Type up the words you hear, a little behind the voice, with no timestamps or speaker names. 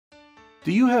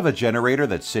Do you have a generator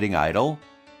that's sitting idle?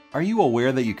 Are you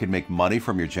aware that you can make money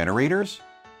from your generators?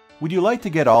 Would you like to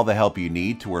get all the help you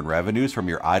need to earn revenues from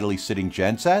your idly sitting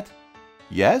genset?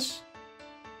 Yes?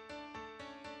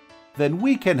 Then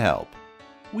we can help.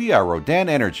 We are Rodan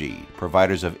Energy,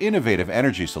 providers of innovative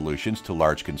energy solutions to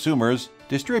large consumers,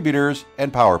 distributors,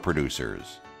 and power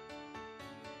producers.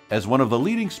 As one of the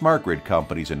leading smart grid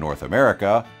companies in North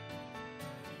America,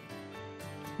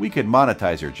 we can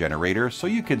monetize your generator so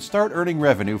you can start earning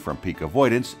revenue from peak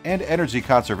avoidance and energy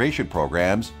conservation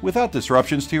programs without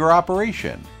disruptions to your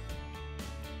operation.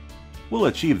 We'll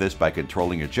achieve this by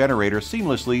controlling your generator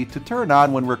seamlessly to turn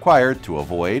on when required to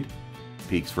avoid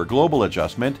peaks for global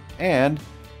adjustment and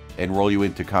enroll you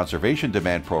into conservation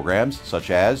demand programs such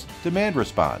as demand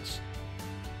response.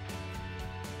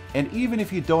 And even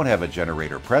if you don't have a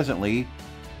generator presently,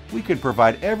 we can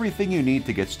provide everything you need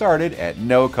to get started at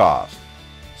no cost.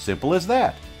 Simple as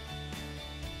that.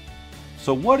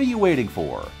 So what are you waiting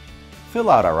for?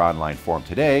 Fill out our online form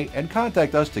today and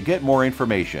contact us to get more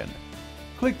information.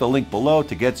 Click the link below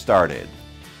to get started.